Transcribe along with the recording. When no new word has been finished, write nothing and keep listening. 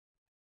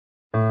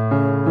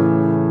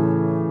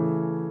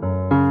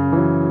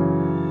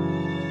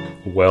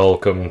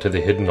Welcome to the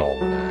Hidden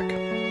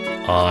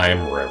Almanac.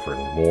 I'm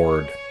Reverend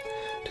Mord.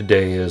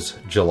 Today is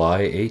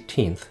July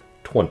 18th,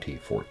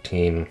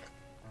 2014.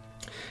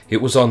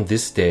 It was on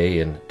this day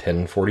in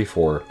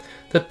 1044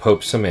 that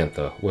Pope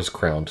Samantha was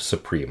crowned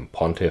Supreme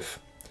Pontiff.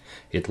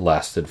 It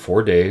lasted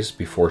 4 days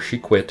before she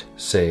quit,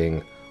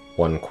 saying,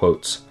 one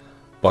quotes,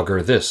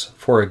 "Bugger this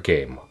for a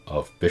game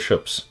of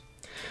bishops."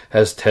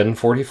 As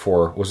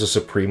 1044 was a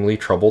supremely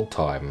troubled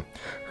time,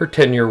 her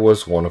tenure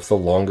was one of the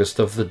longest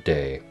of the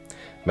day,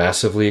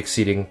 massively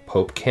exceeding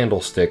Pope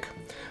Candlestick,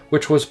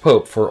 which was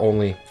Pope for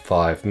only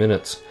 5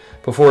 minutes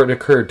before it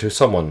occurred to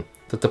someone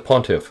that the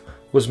pontiff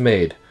was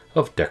made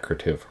of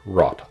decorative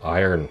wrought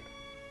iron.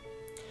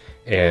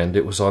 And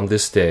it was on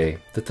this day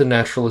that the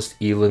naturalist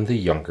Eland the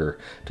Younger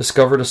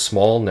discovered a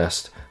small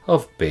nest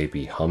of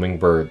baby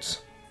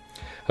hummingbirds.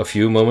 A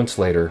few moments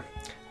later,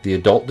 the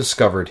adult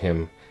discovered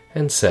him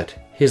and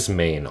set his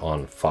mane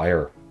on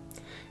fire.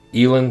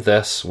 Eland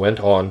thus went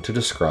on to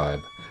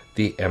describe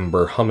the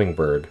ember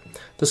hummingbird,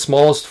 the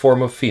smallest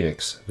form of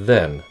phoenix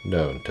then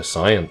known to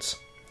science.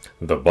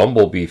 The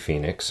bumblebee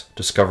phoenix,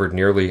 discovered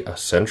nearly a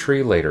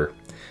century later,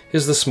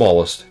 is the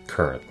smallest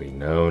currently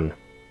known.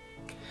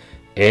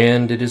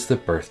 And it is the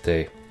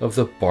birthday of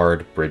the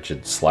bard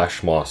Brigid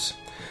Slashmoss,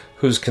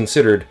 who's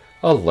considered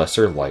a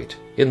lesser light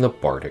in the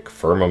bardic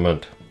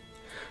firmament.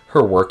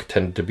 Her work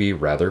tended to be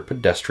rather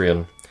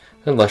pedestrian,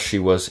 unless she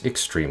was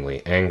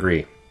extremely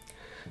angry.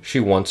 She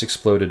once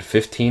exploded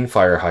 15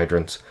 fire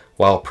hydrants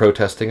while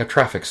protesting a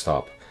traffic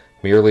stop,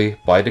 merely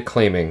by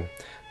declaiming,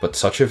 but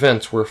such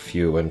events were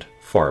few and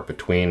far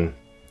between.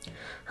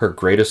 Her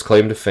greatest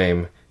claim to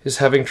fame is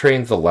having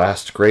trained the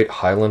last great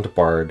Highland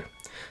bard,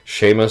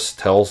 Seamus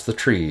Tells the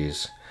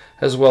Trees,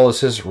 as well as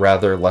his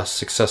rather less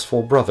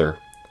successful brother,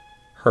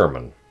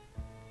 Herman.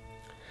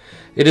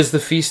 It is the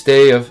feast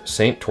day of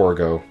St.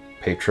 Torgo,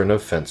 patron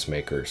of fence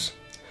makers.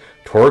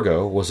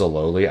 Torgo was a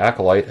lowly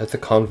acolyte at the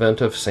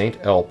convent of St.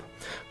 Elp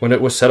when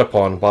it was set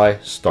upon by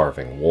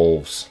starving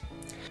wolves.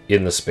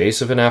 In the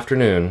space of an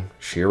afternoon,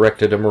 she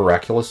erected a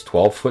miraculous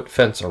 12-foot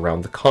fence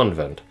around the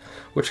convent,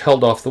 which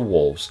held off the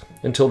wolves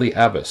until the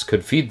abbess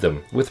could feed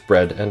them with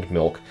bread and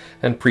milk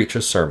and preach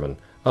a sermon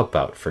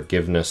about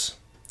forgiveness.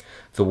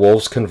 The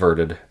wolves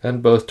converted,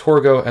 and both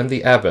Torgo and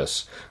the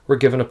abbess were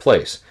given a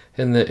place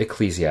in the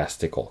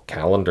ecclesiastical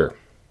calendar.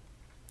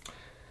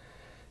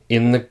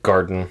 In the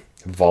garden,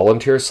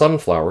 volunteer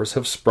sunflowers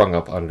have sprung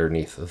up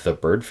underneath the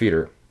bird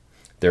feeder.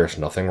 There's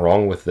nothing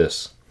wrong with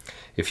this.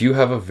 If you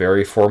have a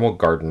very formal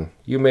garden,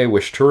 you may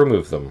wish to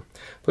remove them,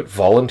 but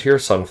volunteer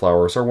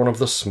sunflowers are one of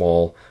the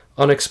small,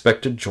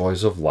 unexpected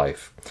joys of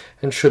life,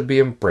 and should be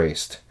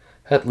embraced,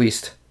 at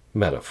least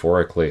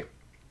metaphorically.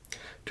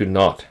 Do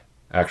not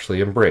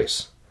actually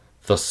embrace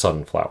the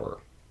sunflower.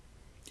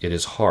 It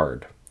is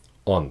hard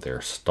on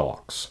their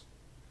stalks.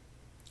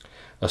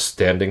 A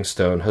standing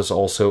stone has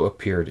also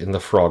appeared in the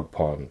frog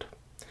pond.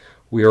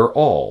 We are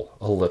all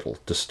a little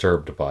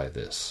disturbed by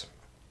this.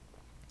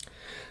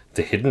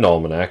 The Hidden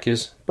Almanac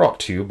is brought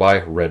to you by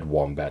Red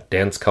Wombat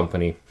Dance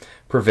Company,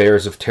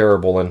 purveyors of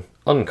terrible and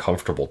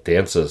uncomfortable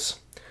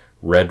dances.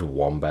 Red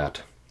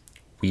Wombat.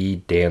 We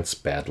dance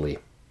badly.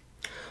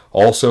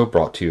 Also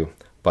brought to you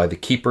by the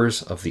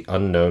Keepers of the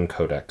Unknown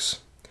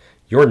Codex.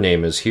 Your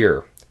name is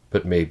here,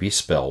 but may be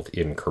spelled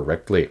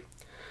incorrectly.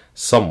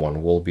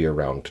 Someone will be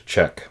around to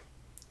check.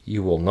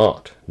 You will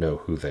not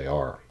know who they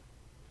are.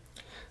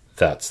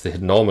 That's the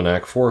Hidden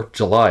Almanac for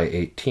July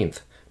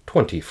 18th,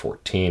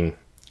 2014.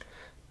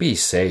 Be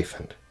safe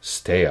and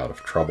stay out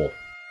of trouble.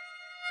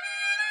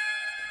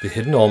 The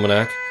Hidden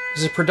Almanac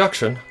is a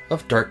production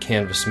of Dark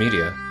Canvas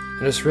Media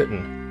and is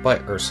written by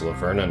Ursula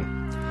Vernon.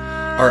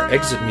 Our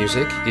exit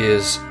music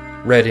is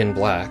Red in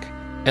Black,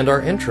 and our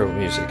intro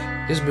music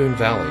is Moon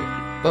Valley,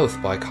 both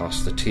by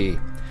Costa T.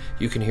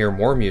 You can hear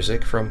more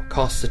music from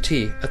Costa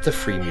T at the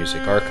Free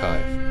Music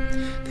Archive.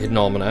 The Hidden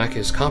Almanac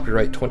is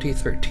copyright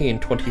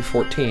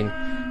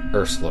 2013-2014,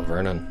 Ursula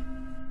Vernon.